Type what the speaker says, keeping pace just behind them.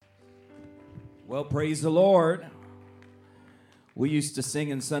Well, praise the Lord. We used to sing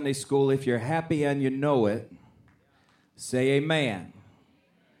in Sunday school, if you're happy and you know it, say amen.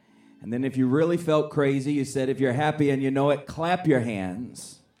 And then if you really felt crazy, you said, if you're happy and you know it, clap your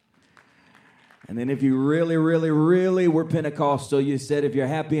hands. And then if you really were Pentecostal, you said, if you're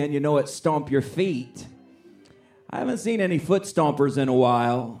happy and you know it, stomp your feet. I haven't seen any foot stompers in a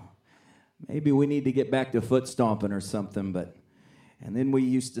while. Maybe we need to get back to foot stomping or something, and then we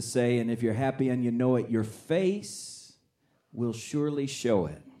used to say, and if you're happy and you know it, your face will surely show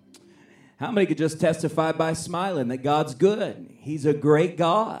it. How many could just testify by smiling that God's good? He's a great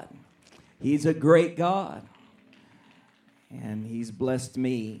God. He's a great God. And He's blessed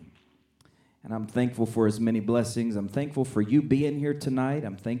me. And I'm thankful for His many blessings. I'm thankful for you being here tonight.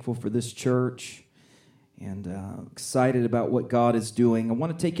 I'm thankful for this church. And excited about what God is doing. I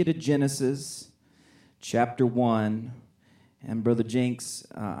want to take you to Genesis chapter 1. And Brother Jenks,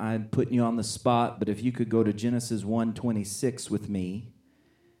 I'm putting you on the spot, but if you could go to Genesis 1:26 with me.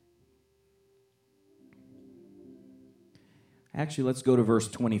 Actually, let's go to verse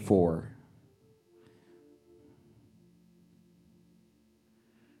 24.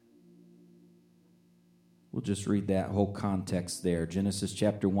 We'll just read that whole context there. Genesis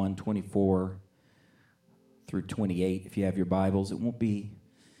chapter 1, 24 through 28. If you have your Bibles, it won't be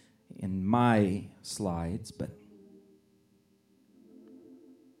in my slides, but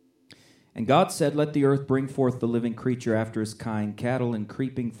And God said, let the earth bring forth the living creature after his kind, cattle and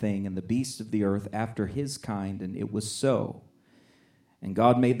creeping thing, and the beasts of the earth after his kind, and it was so. And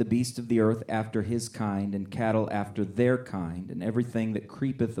God made the beasts of the earth after his kind, and cattle after their kind, and everything that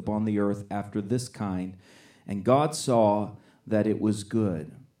creepeth upon the earth after this kind. And God saw that it was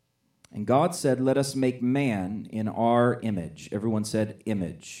good. And God said, let us make man in our image. Everyone said,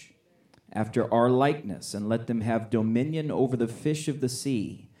 image. After our likeness, and let them have dominion over the fish of the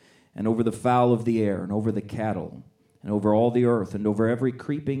sea, and over the fowl of the air, and over the cattle, and over all the earth, and over every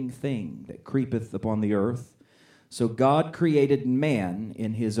creeping thing that creepeth upon the earth. So God created man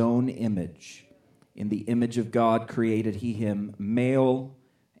in his own image. In the image of God created he him, male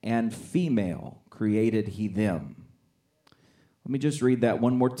and female created he them. Let me just read that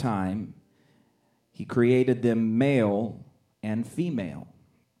one more time. He created them male and female.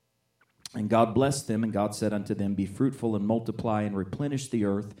 And God blessed them, and God said unto them, be fruitful and multiply and replenish the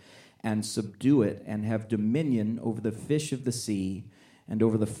earth and subdue it, and have dominion over the fish of the sea, and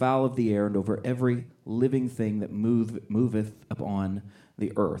over the fowl of the air, and over every living thing that moveth upon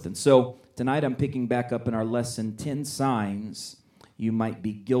the earth. And so tonight I'm picking back up in our lesson, 10 signs you might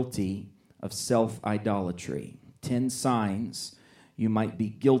be guilty of self-idolatry. 10 signs you might be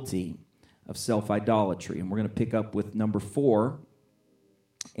guilty of self-idolatry. And we're going to pick up with number 4,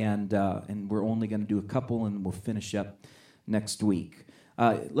 and we're only going to do a couple, and we'll finish up next week.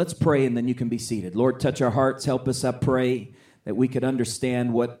 Let's pray, and then you can be seated. Lord, touch our hearts. Help us, I pray, that we could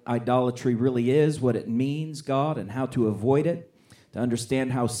understand what idolatry really is, what it means, God, and how to avoid it, to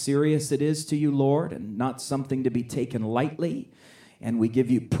understand how serious it is to you, Lord, and not something to be taken lightly. And we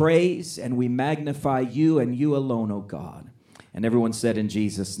give you praise, and we magnify you and you alone, O God. And everyone said in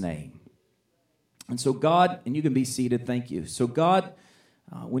Jesus' name. And so God, and you can be seated, thank you. So God,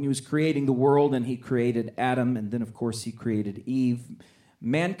 when he was creating the world, and he created Adam, and then, of course, he created Eve,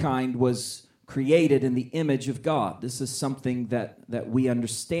 mankind was created in the image of God. This is something that we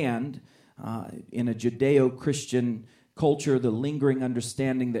understand in a Judeo-Christian culture, the lingering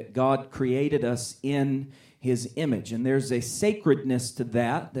understanding that God created us in his image. And there's a sacredness to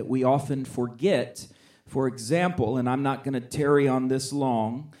that we often forget. For example, and I'm not going to tarry on this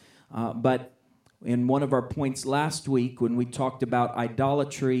long, but in one of our points last week when we talked about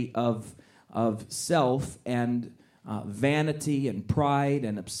idolatry of self and vanity and pride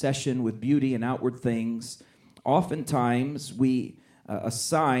and obsession with beauty and outward things, oftentimes a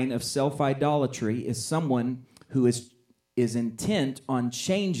sign of self-idolatry is someone who is intent on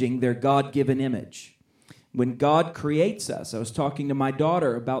changing their God-given image. When God creates us, I was talking to my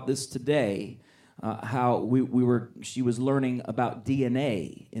daughter about this today, how she was learning about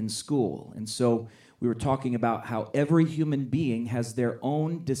DNA in school, and so we were talking about how every human being has their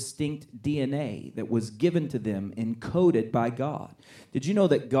own distinct DNA that was given to them, encoded by God. Did you know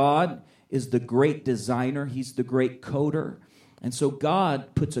that God is the great designer? He's the great coder. And so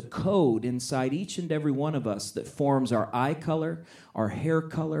God puts a code inside each and every one of us that forms our eye color, our hair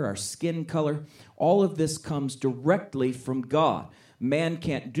color, our skin color. All of this comes directly from God. Man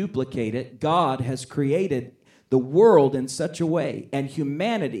can't duplicate it. God has created the world in such a way, and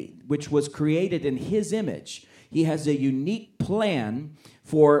humanity, which was created in his image. He has a unique plan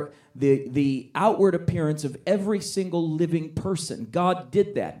for the outward appearance of every single living person. God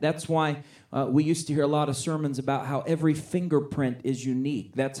did that. That's why we used to hear a lot of sermons about how every fingerprint is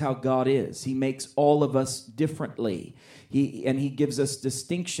unique. That's how God is. He makes all of us differently. He gives us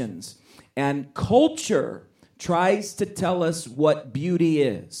distinctions. And culture tries to tell us what beauty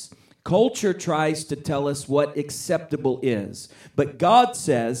is. Culture tries to tell us what acceptable is. But God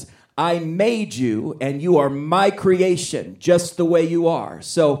says, I made you, and you are my creation, just the way you are.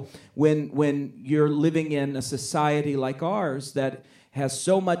 So when you're living in a society like ours that has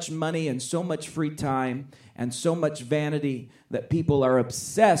so much money and so much free time and so much vanity that people are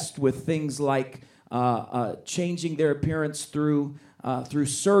obsessed with things like changing their appearance through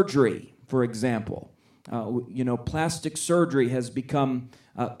surgery, for example. Plastic surgery has become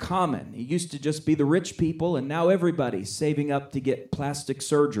common. It used to just be the rich people, and now everybody's saving up to get plastic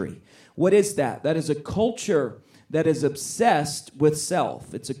surgery. What is that? That is a culture that is obsessed with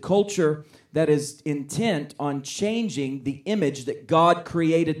self. It's a culture that is intent on changing the image that God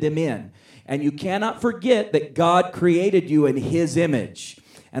created them in. And you cannot forget that God created you in His image.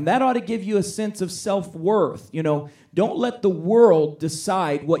 And that ought to give you a sense of self-worth. Don't let the world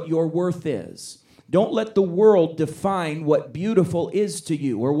decide what your worth is. Don't let the world define what beautiful is to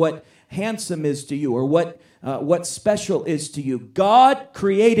you, or what handsome is to you, or what special is to you. God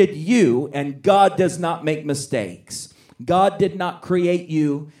created you, and God does not make mistakes. God did not create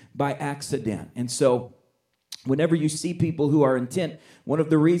you by accident. And so whenever you see people who are intent, one of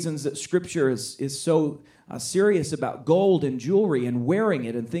the reasons that Scripture is so serious about gold and jewelry and wearing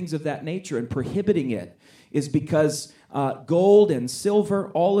it and things of that nature and prohibiting it is because gold and silver,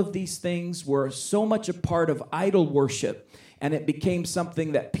 all of these things were so much a part of idol worship, and it became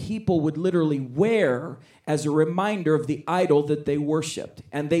something that people would literally wear as a reminder of the idol that they worshiped,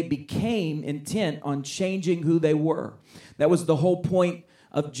 and they became intent on changing who they were. That was the whole point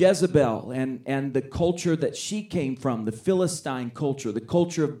of Jezebel and the culture that she came from, the Philistine culture, the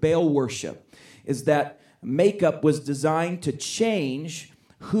culture of Baal worship, is that makeup was designed to change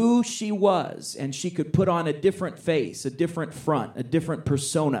who she was, and she could put on a different face, a different front, a different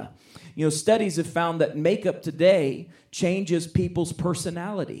persona. Studies have found that makeup today changes people's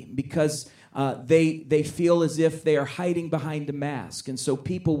personality because they feel as if they are hiding behind a mask, and so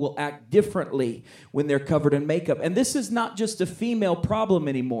people will act differently when they're covered in makeup. And this is not just a female problem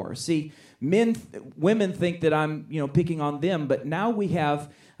anymore. See, women think that I'm picking on them, but now we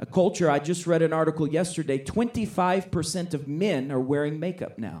have a culture. I just read an article yesterday, 25% of men are wearing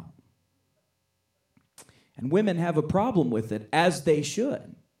makeup now. And women have a problem with it, as they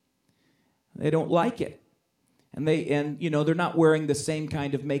should. They don't like it. And they're not wearing the same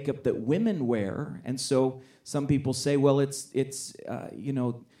kind of makeup that women wear. And so some people say, well, it's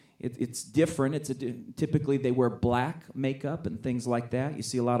different. Typically they wear black makeup and things like that. You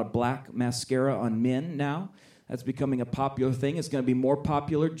see a lot of black mascara on men now. That's becoming a popular thing. It's going to be more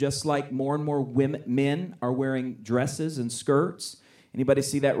popular, just like more and more men are wearing dresses and skirts. Anybody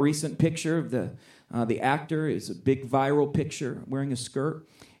see that recent picture of the actor? It's a big viral picture wearing a skirt.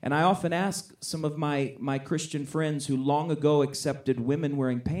 And I often ask some of my Christian friends who long ago accepted women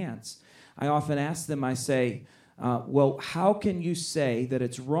wearing pants, I often ask them, I say, well, how can you say that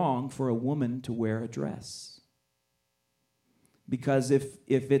it's wrong for a woman to wear a dress? Because if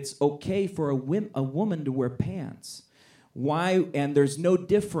it's okay for a woman to wear pants, why, and there's no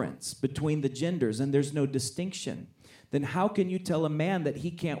difference between the genders and there's no distinction, then how can you tell a man that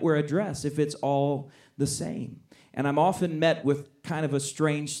he can't wear a dress if it's all the same? And I'm often met with kind of a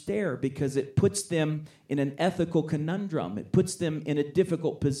strange stare because it puts them in an ethical conundrum. It puts them in a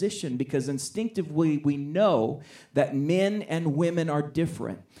difficult position because instinctively we know that men and women are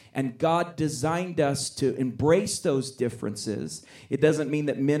different. And God designed us to embrace those differences. It doesn't mean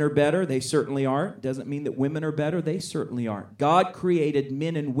that men are better. They certainly aren't. It doesn't mean that women are better. They certainly aren't. God created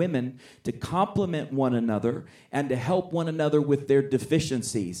men and women to complement one another and to help one another with their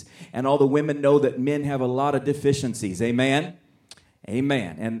deficiencies. And all the women know that men have a lot of deficiencies. Amen?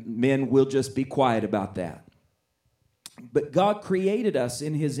 Amen. And men will just be quiet about that. But God created us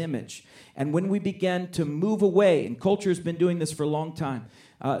in His image. And when we began to move away, and culture has been doing this for a long time,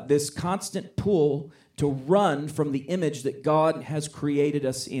 this constant pull to run from the image that God has created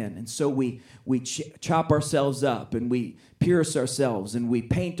us in. And so we chop ourselves up, and we pierce ourselves, and we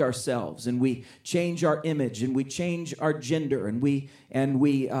paint ourselves, and we change our image, and we change our gender, and we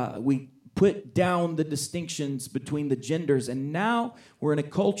put down the distinctions between the genders. And now we're in a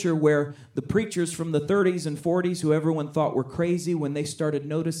culture where the preachers from the 30s and 40s, who everyone thought were crazy when they started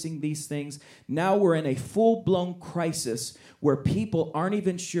noticing these things, now we're in a full-blown crisis where people aren't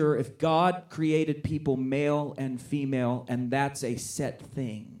even sure if God created people male and female, and that's a set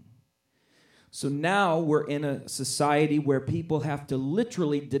thing. So now we're in a society where people have to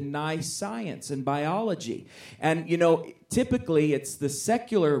literally deny science and biology. And, typically it's the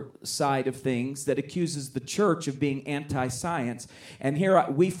secular side of things that accuses the church of being anti-science. And here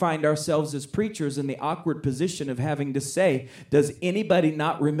we find ourselves as preachers in the awkward position of having to say, does anybody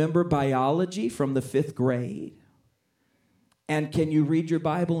not remember biology from the 5th grade? And can you read your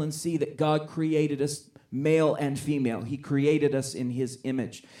Bible and see that God created us male and female? He created us in his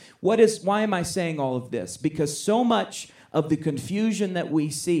image. Why am I saying all of this? Because so much of the confusion that we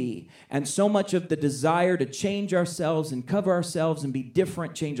see and so much of the desire to change ourselves and cover ourselves and be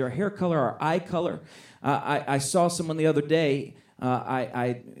different, change our hair color, our eye color. I saw someone the other day.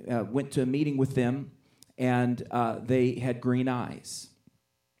 I went to a meeting with them, and they had green eyes.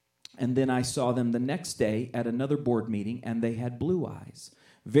 And then I saw them the next day at another board meeting, and they had blue eyes.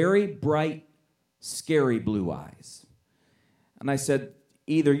 Very bright, scary blue eyes. And I said,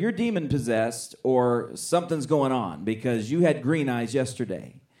 either you're demon-possessed or something's going on because you had green eyes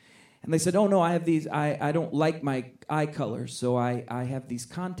yesterday. And they said, oh, no, I have these. I don't like my eye color, so I have these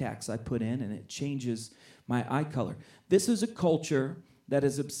contacts I put in, and it changes my eye color. This is a culture that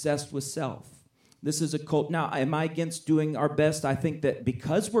is obsessed with self. This is a cult. Now, am I against doing our best? I think that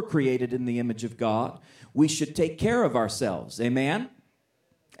because we're created in the image of God, we should take care of ourselves. Amen?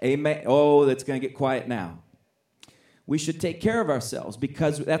 Amen. Oh, that's going to get quiet now. We should take care of ourselves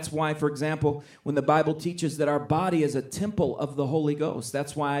because that's why, for example, when the Bible teaches that our body is a temple of the Holy Ghost,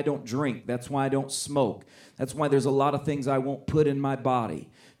 that's why I don't drink. That's why I don't smoke. That's why there's a lot of things I won't put in my body,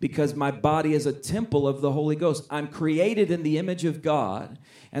 because my body is a temple of the Holy Ghost. I'm created in the image of God,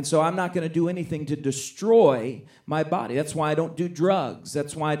 and so I'm not going to do anything to destroy my body. That's why I don't do drugs.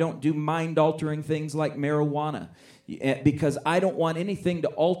 That's why I don't do mind-altering things like marijuana, because I don't want anything to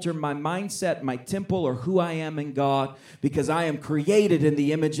alter my mindset, my temple, or who I am in God, because I am created in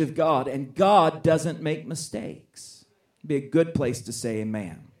the image of God, and God doesn't make mistakes. It'd be a good place to say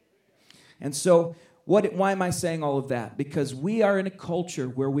amen. And so, why am I saying all of that? Because we are in a culture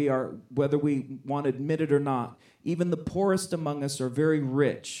where we are, whether we want to admit it or not, even the poorest among us are very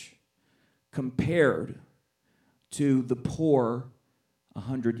rich compared to the poor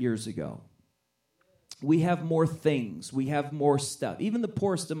 100 years ago. We have more things. We have more stuff. Even the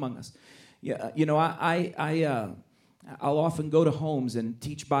poorest among us. Yeah, I'll often go to homes and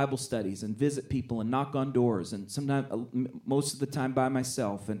teach Bible studies and visit people and knock on doors, and sometimes, most of the time by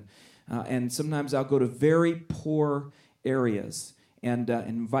myself, and sometimes I'll go to very poor areas and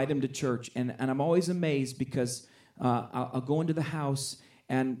invite them to church, and I'm always amazed because I'll go into the house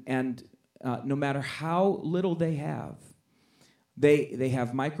and no matter how little they have, they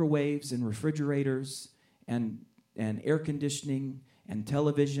have microwaves and refrigerators and air conditioning and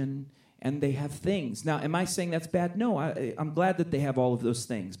television, and they have things. Now, am I saying that's bad? No, I'm glad that they have all of those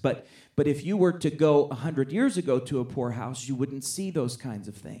things. But if you were to go 100 years ago to a poor house, you wouldn't see those kinds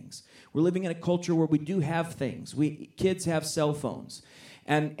of things. We're living in a culture where we do have things. Kids have cell phones.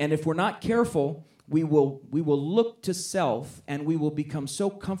 And if we're not careful, we will look to self, and we will become so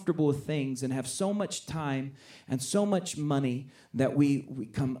comfortable with things and have so much time and so much money that we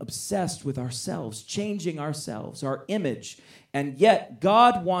become obsessed with ourselves, changing ourselves, our image. And yet,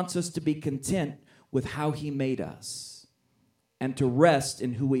 God wants us to be content with how he made us and to rest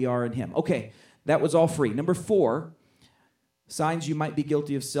in who we are in him. Okay, that was all free. Number 4, signs you might be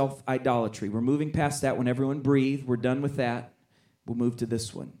guilty of self-idolatry. We're moving past that one. Everyone breathe. We're done with that. We'll move to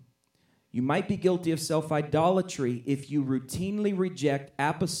this one. You might be guilty of self-idolatry if you routinely reject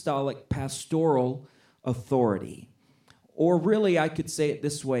apostolic pastoral authority. Or really, I could say it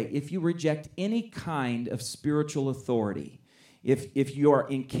this way, if you reject any kind of spiritual authority, if you are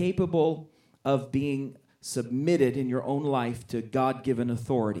incapable of being submitted in your own life to God-given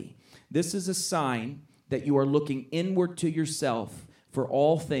authority, this is a sign that you are looking inward to yourself for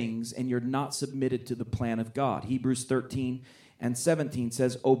all things and you're not submitted to the plan of God. Hebrews 13:17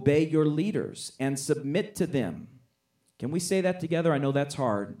 says, obey your leaders and submit to them. Can we say that together? I know that's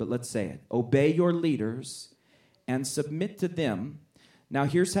hard, but let's say it. Obey your leaders and submit to them. Now,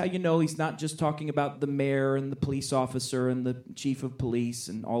 here's how you know he's not just talking about the mayor and the police officer and the chief of police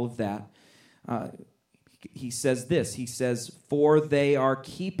and all of that. He says this. He says, for they are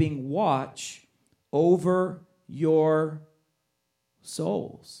keeping watch over your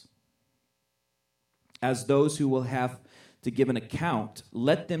souls. As those who will have to give an account,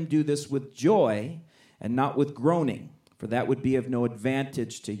 let them do this with joy and not with groaning, for that would be of no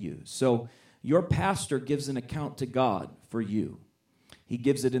advantage to you. So your pastor gives an account to God for you. He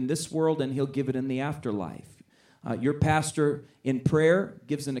gives it in this world and he'll give it in the afterlife. Your pastor in prayer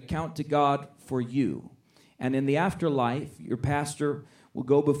gives an account to God for you. And in the afterlife, your pastor will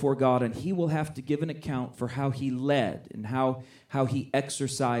go before God, and he will have to give an account for how he led and how he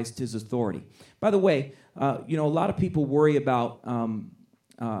exercised his authority. By the way, a lot of people worry about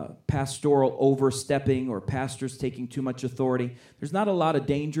pastoral overstepping or pastors taking too much authority. There's not a lot of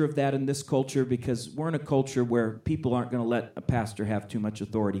danger of that in this culture because we're in a culture where people aren't going to let a pastor have too much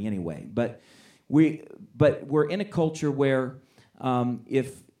authority anyway. But we're in a culture where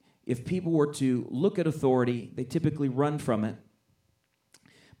if people were to look at authority, they typically run from it.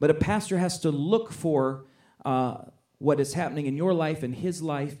 But a pastor has to look for what is happening in your life and his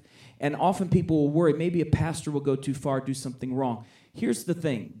life. And often people will worry, maybe a pastor will go too far, do something wrong. Here's the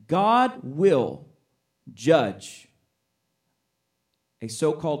thing. God will judge a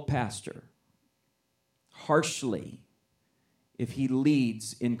so-called pastor harshly if he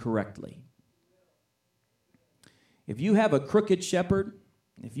leads incorrectly. If you have a crooked shepherd,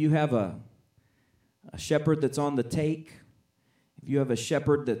 if you have a shepherd that's on the take, if you have a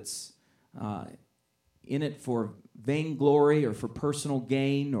shepherd that's in it for vainglory or for personal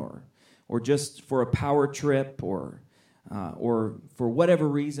gain or just for a power trip or for whatever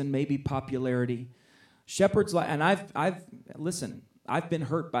reason, maybe popularity, shepherds like, and I've been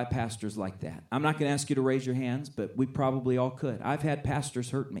hurt by pastors like that. I'm not going to ask you to raise your hands, but we probably all could. I've had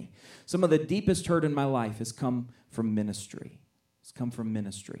pastors hurt me. Some of the deepest hurt in my life has come from ministry. It's come from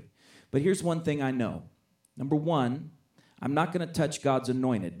ministry. But here's one thing I know. Number one, I'm not going to touch God's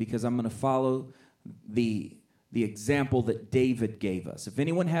anointed because I'm going to follow the example that David gave us. If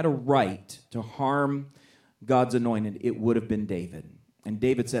anyone had a right to harm God's anointed, it would have been David. And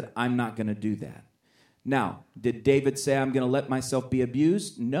David said, I'm not going to do that. Now, did David say, I'm going to let myself be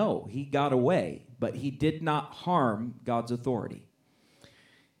abused? No, he got away, but he did not harm God's authority.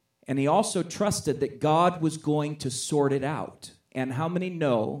 And he also trusted that God was going to sort it out. And how many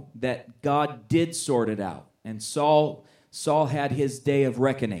know that God did sort it out? And Saul had his day of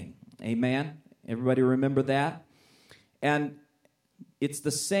reckoning. Amen? Everybody remember that? And it's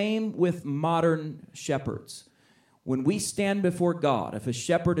the same with modern shepherds. When we stand before God, if a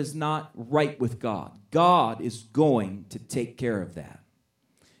shepherd is not right with God, God is going to take care of that.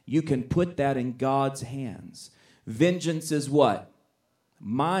 You can put that in God's hands. Vengeance is what?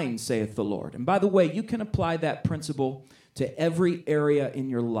 Mine, saith the Lord. And by the way, you can apply that principle to every area in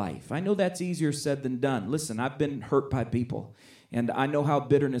your life. I know that's easier said than done. Listen, I've been hurt by people, and I know how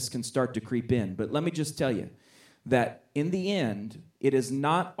bitterness can start to creep in. But let me just tell you that in the end, it is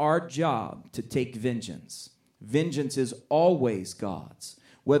not our job to take vengeance. Vengeance is always God's.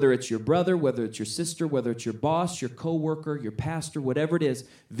 Whether it's your brother, whether it's your sister, whether it's your boss, your coworker, your pastor, whatever it is,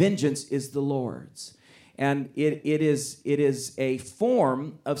 vengeance is the Lord's. And it is a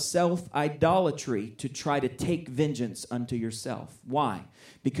form of self-idolatry to try to take vengeance unto yourself. Why?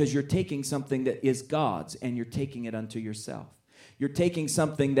 Because you're taking something that is God's and you're taking it unto yourself. You're taking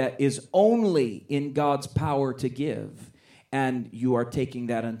something that is only in God's power to give, and you are taking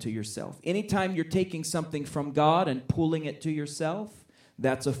that unto yourself. Anytime you're taking something from God and pulling it to yourself,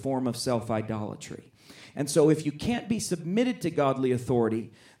 that's a form of self-idolatry. And so if you can't be submitted to godly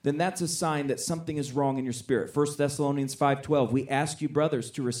authority, then that's a sign that something is wrong in your spirit. 1 Thessalonians 5:12, we ask you,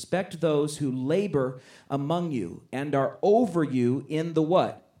 brothers, to respect those who labor among you and are over you in the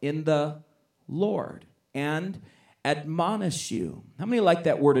what? In the Lord, and admonish you. How many like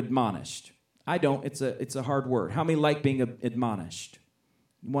that word admonished? I don't. It's a hard word. How many like being admonished?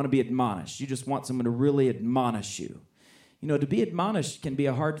 You want to be admonished. You just want someone to really admonish you. You know, to be admonished can be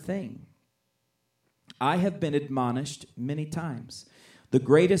a hard thing. I have been admonished many times. The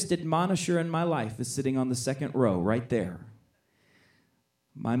greatest admonisher in my life is sitting on the second row right there.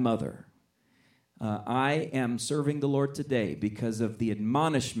 My mother. I am serving the Lord today because of the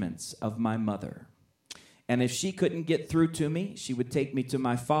admonishments of my mother. And if she couldn't get through to me, she would take me to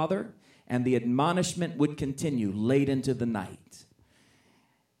my father, and the admonishment would continue late into the night.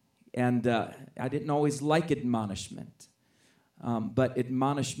 And I didn't always like admonishment, but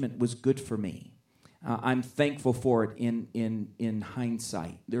admonishment was good for me. I'm thankful for it in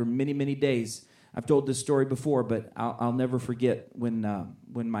hindsight. There are many, many days. I've told this story before, but I'll never forget when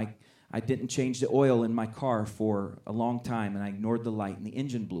I didn't change the oil in my car for a long time, and I ignored the light, and the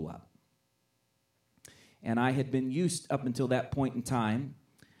engine blew up. And I had been used up until that point in time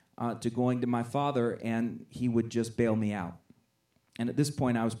to going to my father, and he would just bail me out. And at this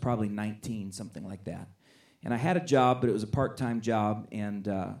point, I was probably 19, something like that. And I had a job, but it was a part-time job, and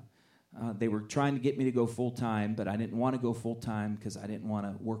they were trying to get me to go full-time, but I didn't want to go full-time because I didn't want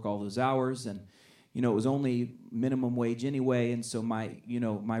to work all those hours. And, you know, it was only minimum wage anyway, and so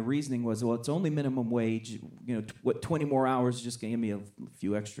my reasoning was, well, it's only minimum wage. You know, 20 more hours is just going to give me a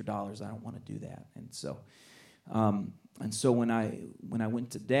few extra dollars. I don't want to do that. And so And so when I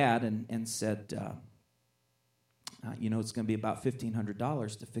went to Dad and said, it's going to be about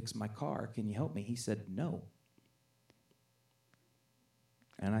 $1,500 to fix my car. Can you help me? He said, no.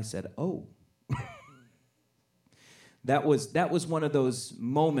 And I said, oh. That was one of those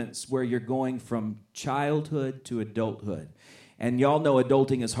moments where you're going from childhood to adulthood. And y'all know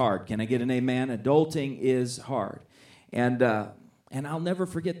adulting is hard. Can I get an amen? Adulting is hard. And I'll never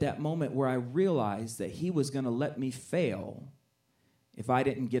forget that moment where I realized that he was going to let me fail if I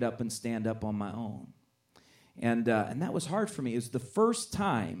didn't get up and stand up on my own. And that was hard for me. It was the first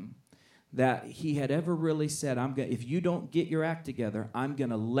time that he had ever really said, if you don't get your act together, I'm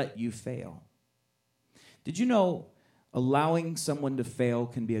going to let you fail. Did you know allowing someone to fail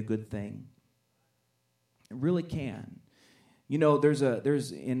can be a good thing? It really can. You know, there's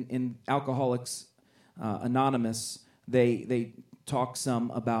in Alcoholics Anonymous, they talk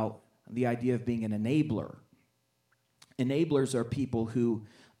some about the idea of being an enabler. Enablers are people who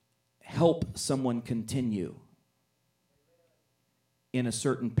help someone continue in a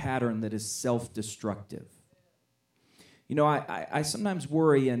certain pattern that is self-destructive. You know, I sometimes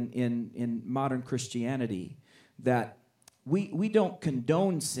worry in modern Christianity that we don't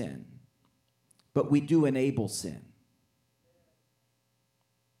condone sin, but we do enable sin.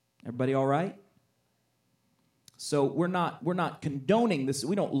 Everybody all right? So we're not condoning this.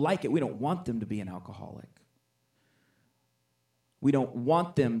 We don't like it. We don't want them to be an alcoholic. We don't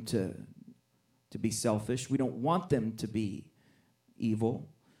want them to be selfish. We don't want them to be evil.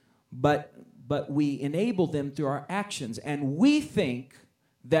 But we enable them through our actions, and we think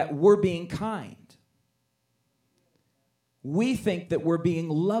that we're being kind. We think that we're being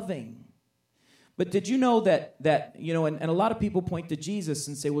loving. But did you know that and a lot of people point to Jesus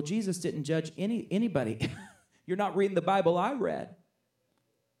and say, well, Jesus didn't judge anybody. You're not reading the Bible I read.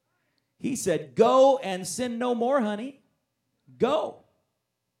 He said, go and sin no more, honey. Go.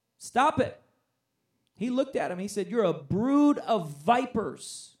 Stop it. He looked at him. He said, you're a brood of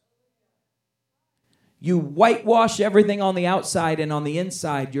vipers. You whitewash everything on the outside, and on the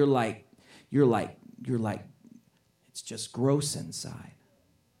inside, you're like, it's just gross inside.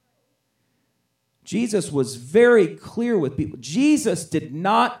 Jesus was very clear with people. Jesus did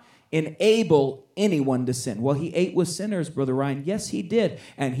not enable anyone to sin. Well, he ate with sinners, Brother Ryan. Yes, he did.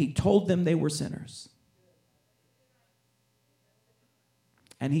 And he told them they were sinners.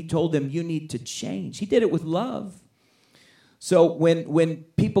 And he told them, you need to change. He did it with love. So when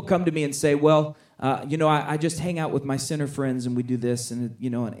people come to me and say, well, I just hang out with my sinner friends and we do this and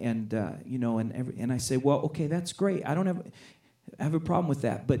I say, well, okay, that's great. I don't have a problem with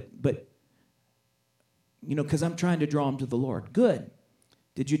that. But because I'm trying to draw them to the Lord. Good.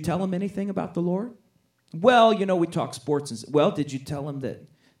 Did you tell them anything about the Lord? Well, we talk sports. Well, did you tell them that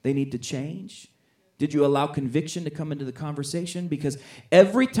they need to change? Did you allow conviction to come into the conversation? Because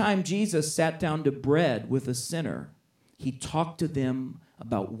every time Jesus sat down to bread with a sinner, he talked to them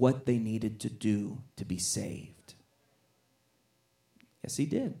about what they needed to do to be saved. Yes, he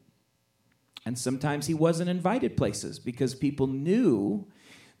did. And sometimes he wasn't invited places because people knew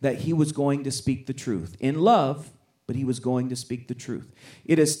that he was going to speak the truth in love, but he was going to speak the truth.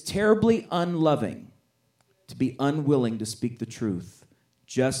 It is terribly unloving to be unwilling to speak the truth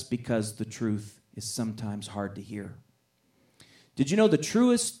just because the truth is sometimes hard to hear. Did you know the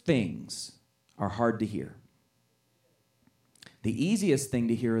truest things are hard to hear? The easiest thing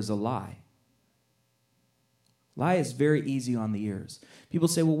to hear is a lie. Lie is very easy on the ears. People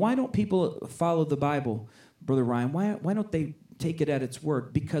say, well, why don't people follow the Bible, Brother Ryan? Why don't they take it at its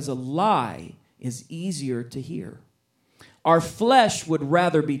word? Because a lie is easier to hear. Our flesh would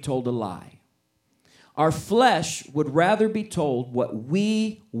rather be told a lie. Our flesh would rather be told what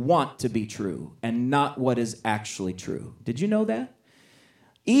we want to be true and not what is actually true. Did you know that?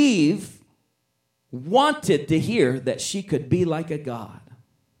 Eve wanted to hear that she could be like a god.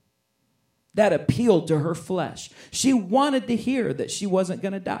 That appealed to her flesh. She wanted to hear that she wasn't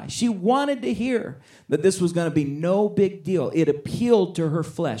going to die. She wanted to hear that this was going to be no big deal. It appealed to her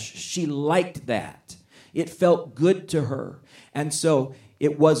flesh. She liked that. It felt good to her. And so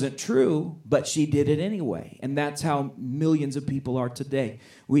it wasn't true, but she did it anyway. And that's how millions of people are today.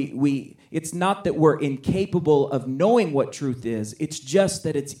 It's not that we're incapable of knowing what truth is. It's just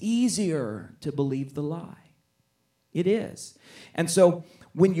that it's easier to believe the lie. It is. And so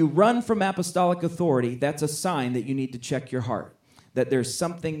when you run from apostolic authority, that's a sign that you need to check your heart. That there's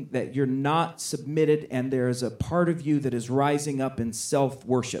something that you're not submitted, and there's a part of you that is rising up in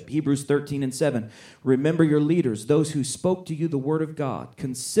self-worship. Hebrews 13:7. Remember your leaders, those who spoke to you the word of God.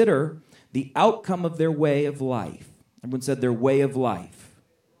 Consider the outcome of their way of life. Everyone said their way of life.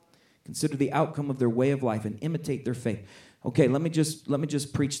 Consider the outcome of their way of life and imitate their faith. Okay, let me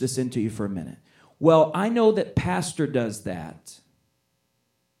just preach this into you for a minute. Well, I know that pastor does that,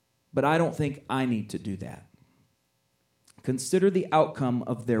 but I don't think I need to do that. Consider the outcome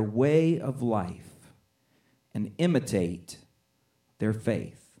of their way of life and imitate their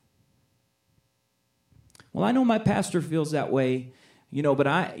faith. Well, I know my pastor feels that way,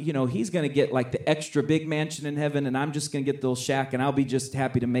 but he's going to get like the extra big mansion in heaven, and I'm just going to get the little shack, and I'll be just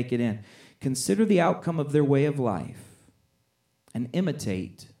happy to make it in. Consider the outcome of their way of life and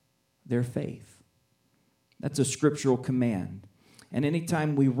imitate their faith. That's a scriptural command. And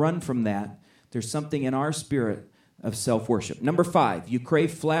anytime we run from that, there's something in our spirit of self-worship. Number 5, you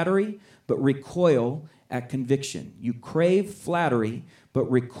crave flattery, but recoil at conviction. You crave flattery, but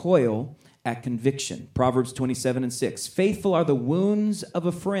recoil at conviction. Proverbs 27:6. Faithful are the wounds of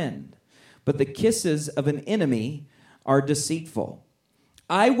a friend, but the kisses of an enemy are deceitful.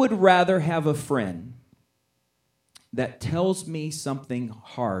 I would rather have a friend that tells me something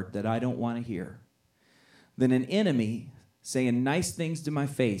hard that I don't want to hear than an enemy saying nice things to my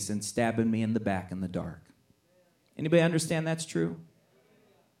face and stabbing me in the back in the dark. Anybody understand that's true?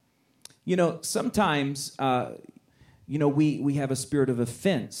 Sometimes we have a spirit of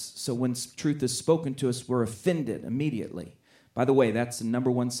offense. So when truth is spoken to us, we're offended immediately. By the way, that's the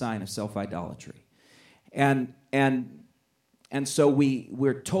number one sign of self-idolatry. And so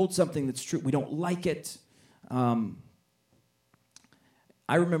we're told something that's true. We don't like it. I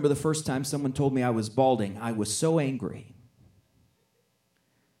remember the first time someone told me I was balding. I was so angry.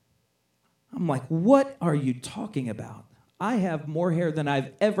 I'm like, what are you talking about? I have more hair than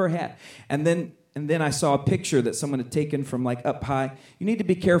I've ever had. And then I saw a picture that someone had taken from like up high. You need to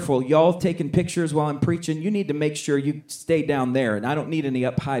be careful. Y'all taking pictures while I'm preaching. You need to make sure you stay down there. And I don't need any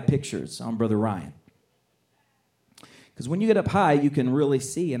up high pictures on Brother Ryan. Because when you get up high, you can really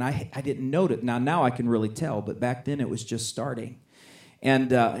see. And I didn't note it. Now I can really tell. But back then it was just starting.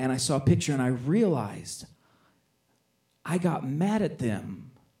 And I saw a picture and I realized I got mad at them.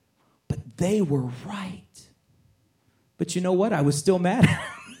 But they were right. But you know what? I was still mad at them.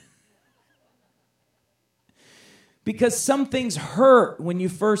 Because some things hurt when you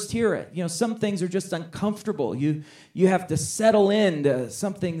first hear it. Some things are just uncomfortable. You have to settle into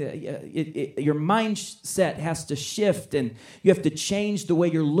something that your mindset has to shift, and you have to change the way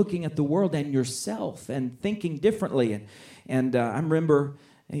you're looking at the world and yourself and thinking differently. And I remember,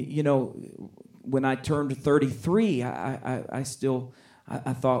 when I turned 33, I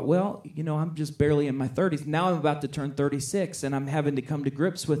thought, well, I'm just barely in my 30s. Now I'm about to turn 36, and I'm having to come to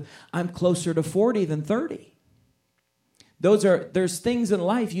grips with I'm closer to 40 than 30. There's things in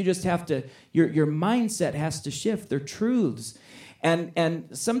life you just have to, your mindset has to shift. They're truths. And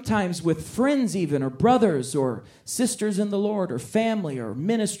sometimes with friends even, or brothers, or sisters in the Lord, or family, or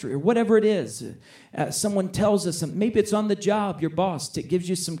ministry, or whatever it is, someone tells us, maybe it's on the job, your boss, it gives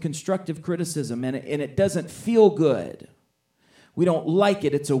you some constructive criticism, and it doesn't feel good. We don't like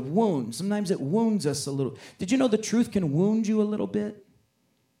it. It's a wound. Sometimes it wounds us a little. Did you know the truth can wound you a little bit?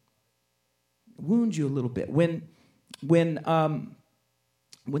 Wound you a little bit. When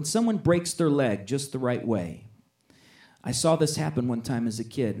someone breaks their leg just the right way, I saw this happen one time as a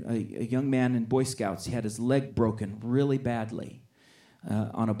kid. A young man in Boy Scouts, he had his leg broken really badly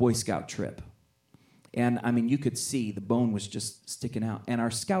on a Boy Scout trip. And, you could see the bone was just sticking out. And our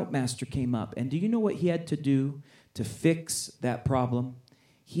scoutmaster came up. And do you know what he had to do to fix that problem?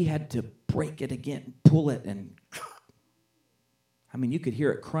 He had to break it again, pull it, and you could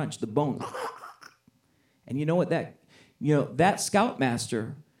hear it crunch, the bone. And you know what that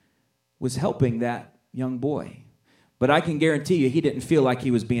scoutmaster was helping that young boy. But I can guarantee you he didn't feel like he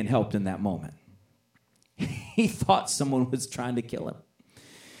was being helped in that moment. He thought someone was trying to kill him.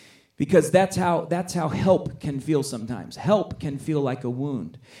 Because that's how help can feel sometimes. Help can feel like a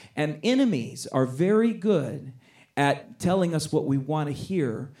wound. And enemies are very good at telling us what we want to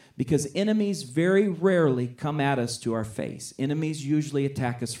hear, because enemies very rarely come at us to our face. Enemies usually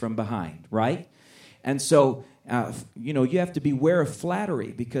attack us from behind, right? And so you have to beware of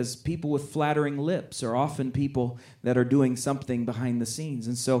flattery, because people with flattering lips are often people that are doing something behind the scenes.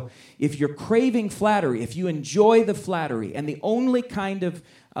 And so if you're craving flattery, if you enjoy the flattery, and the only kind of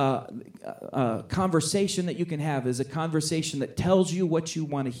conversation that you can have is a conversation that tells you what you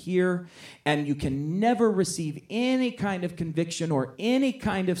want to hear, and you can never receive any kind of conviction or any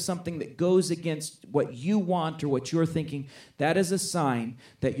kind of something that goes against what you want or what you're thinking, that is a sign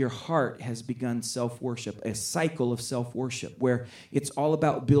that your heart has begun self-worship, a cycle of self-worship where it's all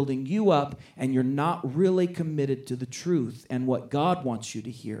about building you up, and you're not really committed to the truth and what God wants you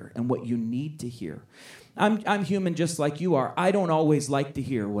to hear and what you need to hear. I'm human just like you are. I don't always like to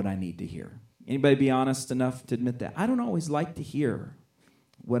hear what I need to hear. Anybody be honest enough to admit that? I don't always like to hear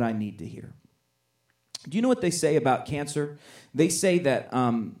what I need to hear. Do you know what they say about cancer? They say that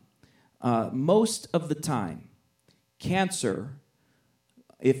most of the time, cancer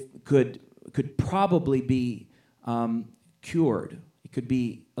could probably be cured. It could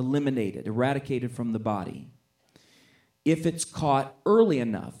be eliminated, eradicated from the body, if it's caught early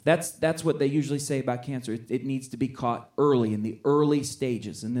enough. That's what they usually say about cancer. It needs to be caught early, in the early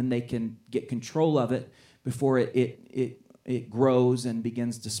stages, and then they can get control of it before it grows and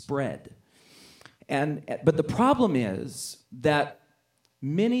begins to spread. But the problem is that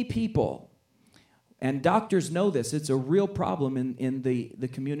many people, and doctors know this, it's a real problem in the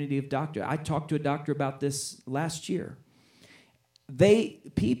community of doctors. I talked to a doctor about this last year.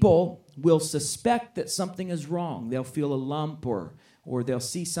 People will suspect that something is wrong. They'll feel a lump or they'll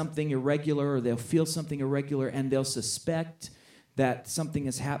see something irregular, or they'll feel something irregular, and they'll suspect that something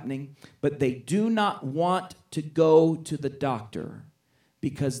is happening, but they do not want to go to the doctor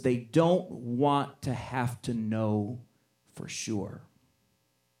because they don't want to have to know for sure.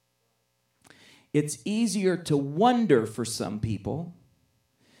 It's easier to wonder for some people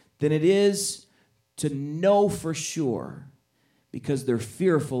than it is to know for sure, because they're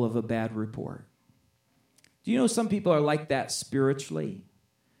fearful of a bad report. Do you know some people are like that spiritually?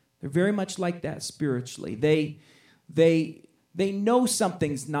 They're very much like that spiritually. They know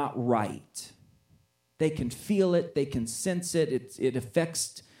something's not right. They can feel it. They can sense it. It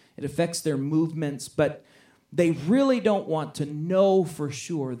affects their movements, but they really don't want to know for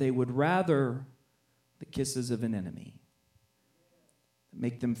sure. They would rather the kisses of an enemy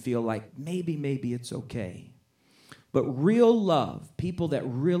make them feel like maybe it's okay. But real love, people that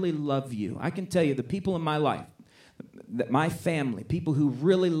really love you, I can tell you, the people in my life, my family, people who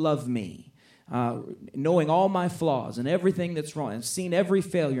really love me, knowing all my flaws and everything that's wrong, and seen every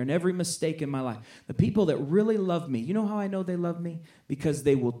failure and every mistake in my life, the people that really love me, you know how I know they love me? Because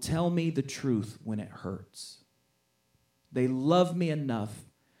they will tell me the truth when it hurts. They love me enough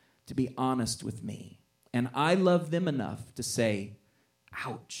to be honest with me. And I love them enough to say,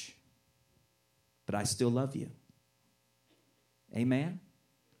 ouch, but I still love you. Amen?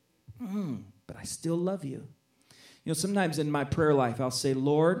 But I still love you. You know, sometimes in my prayer life, I'll say,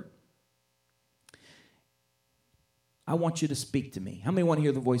 Lord, I want you to speak to me. How many want to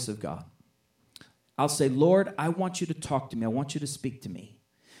hear the voice of God? I'll say, Lord, I want you to talk to me. I want you to speak to me.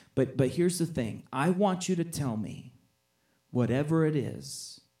 But here's the thing. I want you to tell me whatever it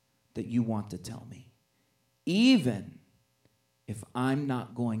is that you want to tell me, even if I'm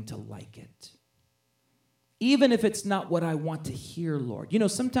not going to like it. Even if it's not what I want to hear, Lord. You know,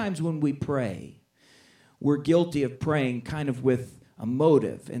 sometimes when we pray, we're guilty of praying kind of with a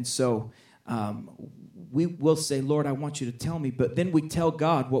motive. And so we will say, Lord, I want you to tell me. But then we tell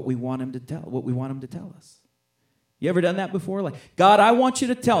God what we want him to tell us. You ever done that before? Like, God, I want you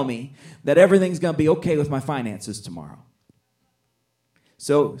to tell me that everything's going to be okay with my finances tomorrow.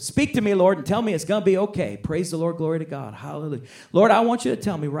 So speak to me, Lord, and tell me it's going to be okay. Praise the Lord. Glory to God. Hallelujah. Lord, I want you to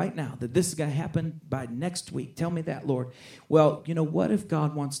tell me right now that this is going to happen by next week. Tell me that, Lord. Well, you know, what if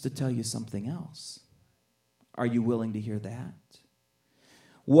God wants to tell you something else? Are you willing to hear that?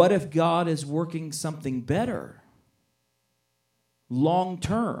 What if God is working something better, long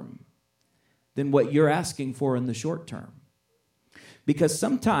term, than what you're asking for in the short term? Because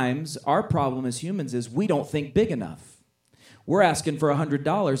sometimes our problem as humans is we don't think big enough. We're asking for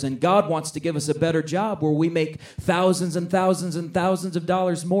 $100, and God wants to give us a better job where we make thousands and thousands and thousands of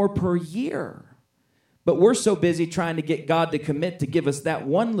dollars more per year. But we're so busy trying to get God to commit to give us that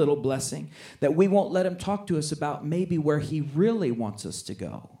one little blessing that we won't let him talk to us about maybe where he really wants us to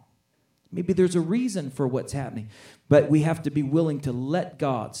go. Maybe there's a reason for what's happening, but we have to be willing to let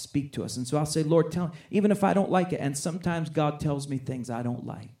God speak to us. And so I'll say, Lord, tell me, even if I don't like it, and sometimes God tells me things I don't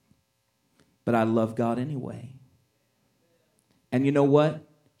like, but I love God anyway. And you know what?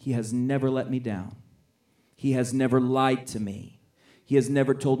 He has never let me down. He has never lied to me. He has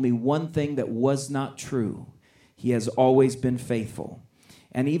never told me one thing that was not true. He has always been faithful.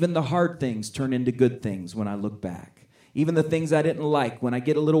 And even the hard things turn into good things when I look back. Even the things I didn't like, when I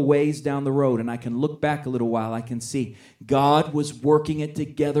get a little ways down the road and I can look back a little while, I can see God was working it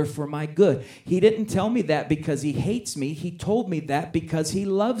together for my good. He didn't tell me that because he hates me. He told me that because he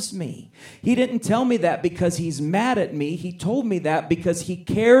loves me. He didn't tell me that because he's mad at me. He told me that because he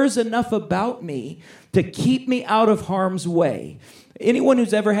cares enough about me to keep me out of harm's way. Anyone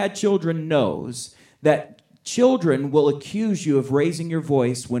who's ever had children knows that children will accuse you of raising your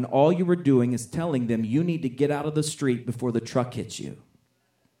voice when all you were doing is telling them you need to get out of the street before the truck hits you.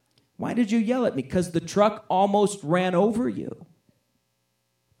 Why did you yell at me? Because the truck almost ran over you.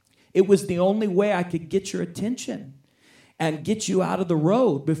 It was the only way I could get your attention and get you out of the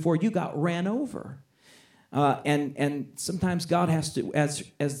road before you got ran over. And sometimes God has to,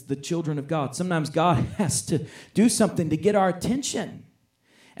 as the children of God, sometimes God has to do something to get our attention.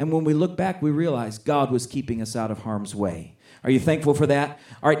 And when we look back, we realize God was keeping us out of harm's way. Are you thankful for that?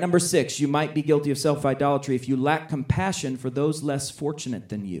 All right, number 6, you might be guilty of self-idolatry if you lack compassion for those less fortunate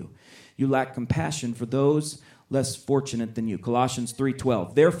than you. You lack compassion for those less fortunate than you. Colossians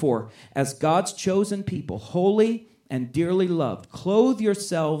 3:12. Therefore, as God's chosen people, holy and dearly loved, clothe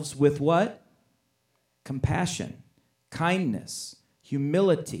yourselves with what? Compassion, kindness,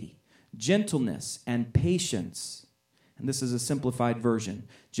 humility, gentleness, and patience. And this is a simplified version.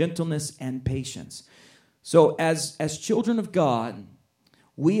 Gentleness and patience. So as children of God,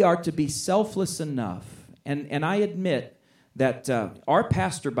 we are to be selfless enough. And I admit that our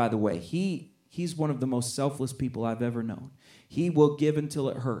pastor, by the way, he's one of the most selfless people I've ever known. He will give until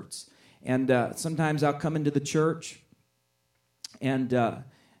it hurts. And sometimes I'll come into the church and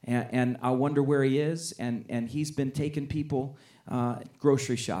I wonder where he is. And he's been taking people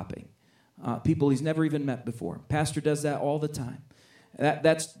grocery shopping. People he's never even met before. Pastor does that all the time.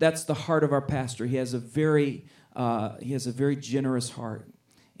 That's the heart of our pastor. He has a very generous heart,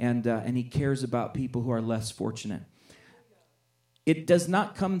 and he cares about people who are less fortunate. It does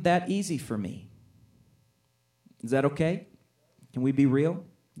not come that easy for me. Is that okay? Can we be real?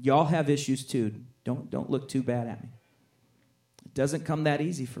 Y'all have issues too. Don't look too bad at me. It doesn't come that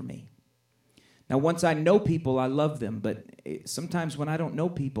easy for me. Now, once I know people, I love them, but sometimes when I don't know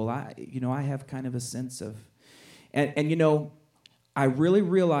people, I have kind of a sense of, and I really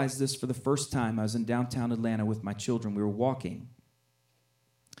realized this for the first time. I was in downtown Atlanta with my children. We were walking,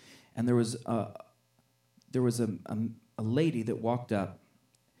 and there was a lady that walked up,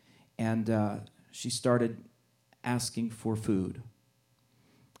 and she started asking for food.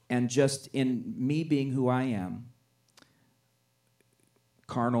 And just in me being who I am,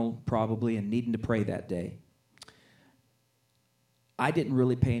 carnal probably, and needing to pray that day, I didn't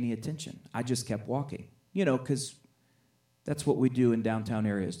really pay any attention. I just kept walking, because that's what we do in downtown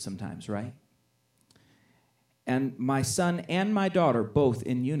areas sometimes, right? And my son and my daughter, both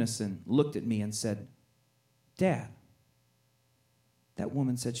in unison, looked at me and said, "Dad, that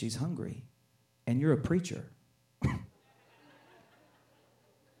woman said she's hungry, and you're a preacher."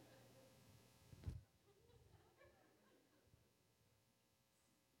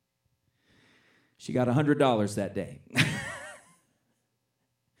 She got $100 that day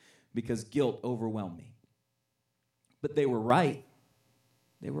because guilt overwhelmed me. But they were right.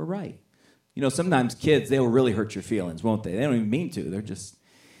 They were right. Sometimes kids, they will really hurt your feelings, won't they? They don't even mean to. They're just...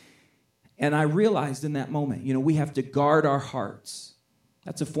 And I realized in that moment, we have to guard our hearts.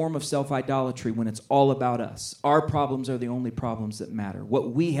 That's a form of self-idolatry when it's all about us. Our problems are the only problems that matter.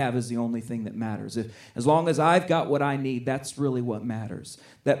 What we have is the only thing that matters. As long as I've got what I need, that's really what matters.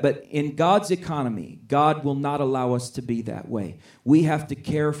 But in God's economy, God will not allow us to be that way. We have to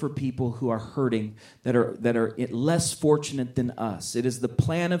care for people who are hurting, that are less fortunate than us. It is the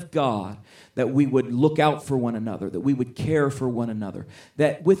plan of God that we would look out for one another, that we would care for one another,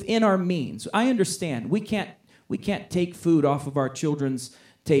 that within our means. I understand we can't take food off of our children's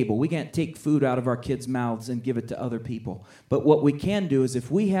table. We can't take food out of our kids' mouths and give it to other people. But what we can do is if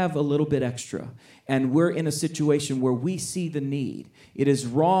we have a little bit extra and we're in a situation where we see the need, it is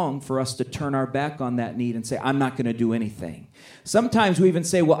wrong for us to turn our back on that need and say, "I'm not going to do anything." Sometimes we even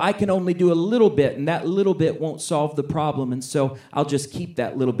say, "Well, I can only do a little bit, and that little bit won't solve the problem, and so I'll just keep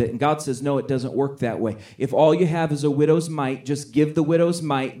that little bit." And God says, no, it doesn't work that way. If all you have is a widow's mite, just give the widow's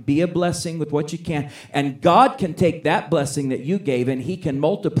mite, be a blessing with what you can, and God can take that blessing that you gave, and He can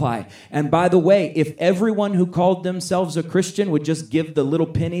multiply. And by the way, if everyone who called themselves a Christian would just give the little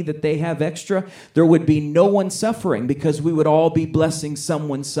penny that they have extra, there would be no one suffering, because we would all be blessing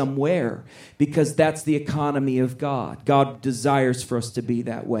someone somewhere, because that's the economy of God. God desires for us to be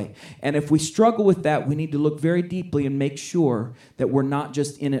that way. And if we struggle with that, we need to look very deeply and make sure that we're not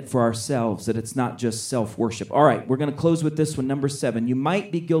just in it for ourselves, that it's not just self-worship. All right, we're going to close with this one, number 7. You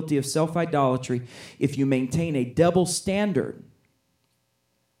might be guilty of self-idolatry if you maintain a double standard.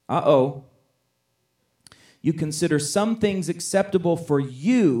 You consider some things acceptable for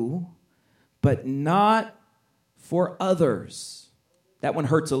you, but not for others. That one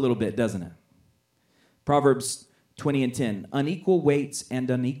hurts a little bit, doesn't it? Proverbs 20:10. Unequal weights and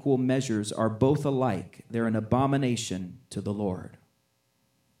unequal measures are both alike. They're an abomination to the Lord.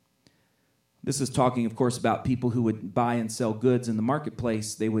 This is talking, of course, about people who would buy and sell goods in the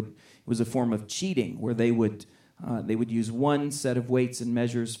marketplace. It was a form of cheating where they would They would use one set of weights and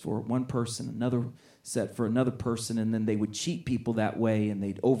measures for one person, another set for another person, and then they would cheat people that way, and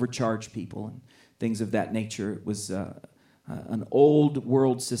they'd overcharge people and things of that nature. It was an old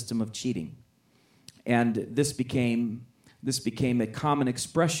world system of cheating. And this became a common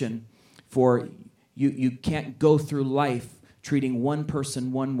expression for you can't go through life treating one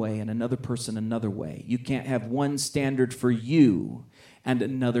person one way and another person another way. You can't have one standard for you and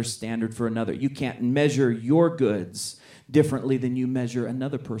another standard for another. You can't measure your goods differently than you measure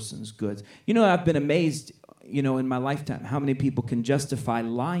another person's goods. You know, I've been amazed, in my lifetime, how many people can justify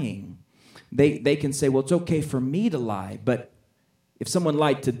lying. They can say, well, it's okay for me to lie, but if someone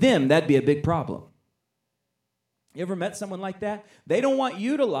lied to them, that'd be a big problem. You ever met someone like that? They don't want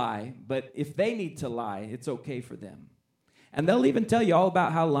you to lie, but if they need to lie, it's okay for them. And they'll even tell you all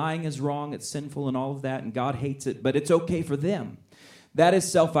about how lying is wrong, it's sinful and all of that, and God hates it, but it's okay for them. That is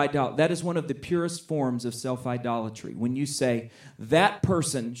self-idolatry. That is one of the purest forms of self-idolatry. When you say, that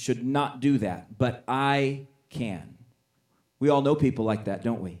person should not do that, but I can. We all know people like that,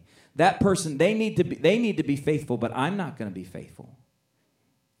 don't we? That person, they need to be faithful, but I'm not going to be faithful.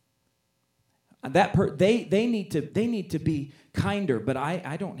 They need to be kinder, but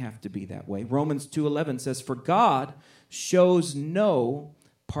I don't have to be that way. Romans 2:11 says, for God shows no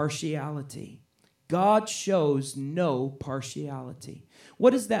partiality. God shows no partiality.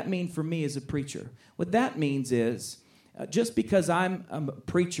 What does that mean for me as a preacher? What that means is, just because I'm a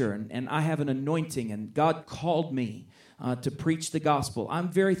preacher and I have an anointing and God called me to preach the gospel, I'm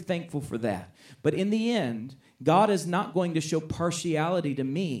very thankful for that. But in the end, God is not going to show partiality to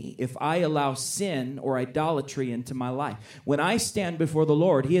me if I allow sin or idolatry into my life. When I stand before the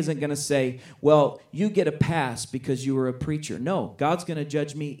Lord, He isn't going to say, well, you get a pass because you were a preacher. No, God's going to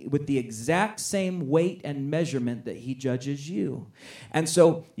judge me with the exact same weight and measurement that He judges you. And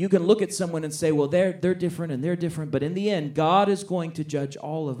so you can look at someone and say, well, they're different and they're different. But in the end, God is going to judge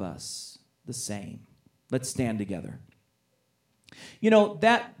all of us the same. Let's stand together.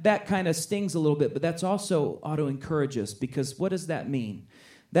 That kind of stings a little bit, but that's also ought to encourage us, because what does that mean?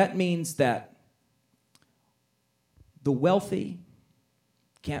 That means that the wealthy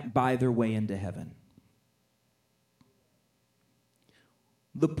can't buy their way into heaven.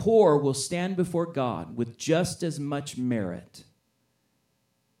 The poor will stand before God with just as much merit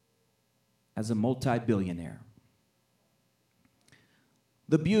as a multi-billionaire.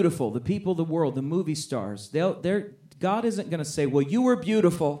 The beautiful, the people of the world, the movie stars, God isn't going to say, well, you were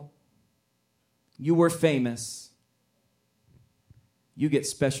beautiful, you were famous, you get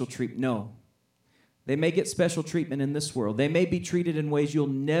special treatment. No. They may get special treatment in this world. They may be treated in ways you'll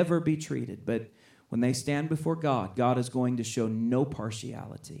never be treated. But when they stand before God, God is going to show no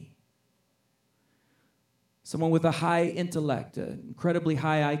partiality. Someone with a high intellect, an incredibly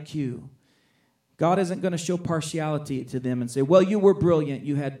high IQ, God isn't going to show partiality to them and say, well, you were brilliant,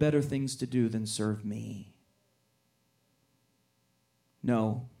 you had better things to do than serve me.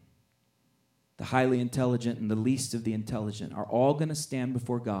 No, the highly intelligent and the least of the intelligent are all going to stand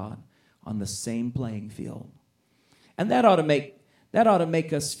before God on the same playing field. And that ought to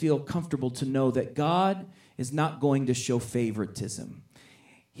make us feel comfortable to know that God is not going to show favoritism.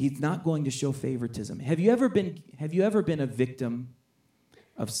 He's not going to show favoritism. Have you ever been a victim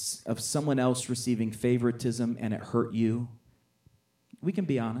of someone else receiving favoritism and it hurt you? We can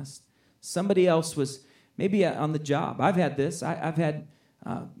be honest. Somebody else was maybe on the job. I've had this.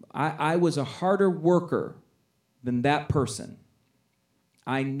 I was a harder worker than that person.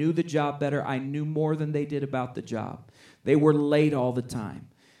 I knew the job better. I knew more than they did about the job. They were late all the time.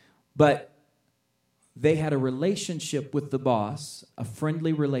 But they had a relationship with the boss, a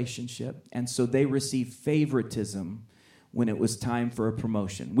friendly relationship, and so they received favoritism when it was time for a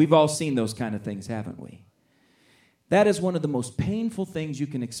promotion. We've all seen those kind of things, haven't we? That is one of the most painful things you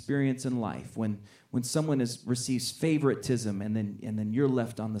can experience in life, when someone receives favoritism and then you're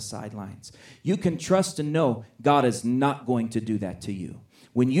left on the sidelines. You can trust and know God is not going to do that to you.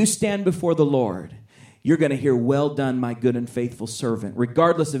 When you stand before the Lord, you're going to hear, well done, my good and faithful servant.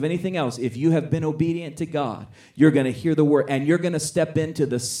 Regardless of anything else, if you have been obedient to God, you're going to hear the word, and you're going to step into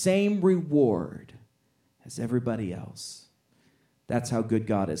the same reward as everybody else. That's how good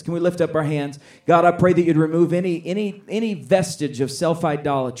God is. Can we lift up our hands? God, I pray that you'd remove any vestige of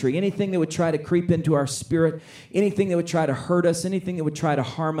self-idolatry, anything that would try to creep into our spirit, anything that would try to hurt us, anything that would try to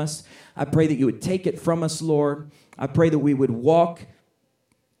harm us. I pray that you would take it from us, Lord. I pray that we would walk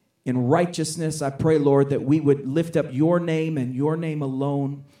in righteousness. I pray, Lord, that we would lift up your name and your name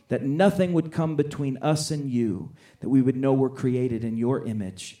alone, that nothing would come between us and you, that we would know we're created in your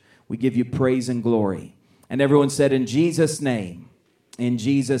image. We give you praise and glory. And everyone said, in Jesus' name, In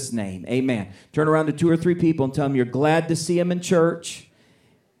Jesus' name, amen. Turn around to 2 or 3 people and tell them you're glad to see them in church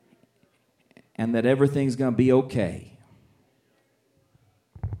and that everything's going to be okay.